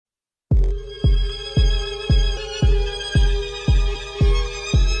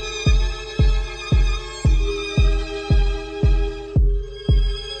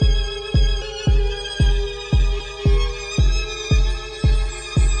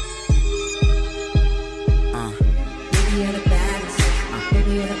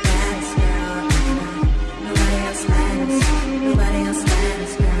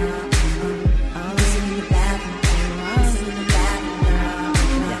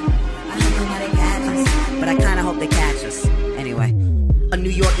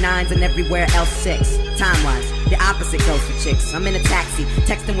9s and everywhere else 6. Time-wise, the opposite goes for chicks. I'm in a taxi,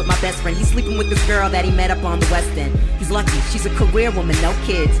 texting with my best friend. He's sleeping with this girl that he met up on the West End. He's lucky, she's a career woman, no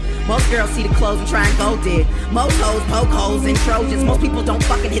kids. Most girls see the clothes and try and go dig. Most hoes poke holes in Trojans. Most people don't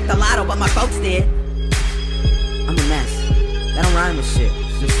fucking hit the lotto, but my folks did. I'm a mess. That don't rhyme with shit,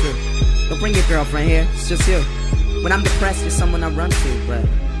 it's just true. Don't bring your girlfriend here, it's just you. When I'm depressed, you're someone I run to, but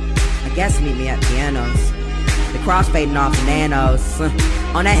I guess meet me at pianos. The crossfading off the nanos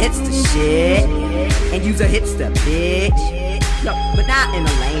on that hipster shit. And use a hipster, bitch. Yo, but not in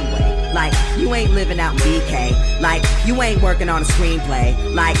a lame way. Like, you ain't living out in BK. Like, you ain't working on a screenplay.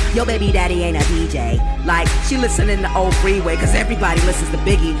 Like, your baby daddy ain't a DJ. Like, she listening to Old Freeway, cause everybody listens to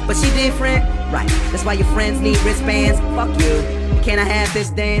Biggie. But she different, right? That's why your friends need wristbands. Fuck you. Can I have this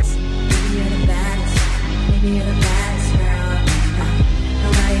dance? Maybe you're the baddest. Maybe you're the baddest girl.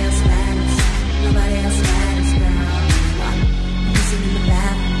 Nobody else matters. Nobody else matters, girl. Listen in the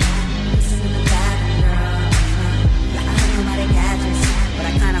bathroom. Listen in the bathroom, girl. I hope nobody catches, but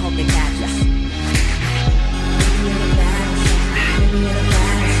I kinda hope they catch us. Maybe you're the baddest. Maybe you're the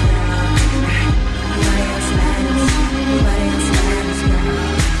baddest, girl. Nobody else matters. Nobody else matters, girl.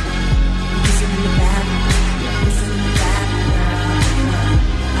 Listen in the bathroom. Listen in the bathroom, girl.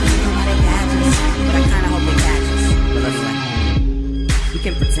 I hope nobody catches, but I kinda hope they catch us. But anyway, we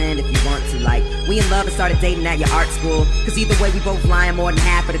can pretend if you want to, like we in love and started dating at your art school. Cause either way we both lying more than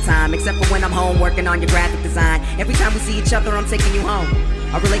half of the time, except for when I'm home working on your graphic design. Every time we see each other I'm taking you home.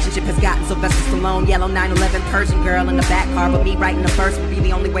 Our relationship has gotten Sylvester Stallone, yellow 911 Persian girl in the back car. But me writing the verse would be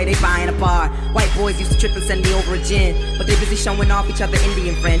the only way they buy in a bar. White boys used to trip and send me over a gin, but they busy showing off each other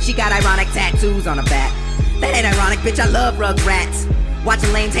Indian friends. She got ironic tattoos on her back. That ain't ironic, bitch, I love Rugrats.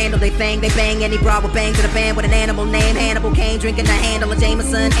 Watching lanes handle they thing, they bang any broad with bang to the band with an animal name. Hannibal Kane drinking a handle of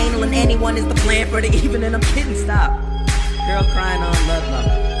Jameson. Anal and anyone is the plan for the evening. I'm kidding, stop. Girl crying on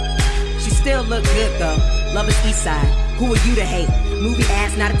love. She still look good though. Love is Eastside. Who are you to hate? Movie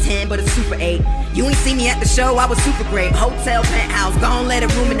ass not a 10 but a super 8. You ain't see me at the show, I was super great. Hotel penthouse, gon' let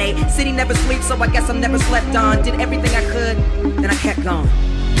it ruminate. City never sleeps, so I guess I'm never slept on. Did everything I could, then I kept going.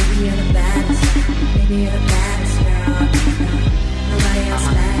 Maybe you're the baddest. Maybe you're the baddest, girl.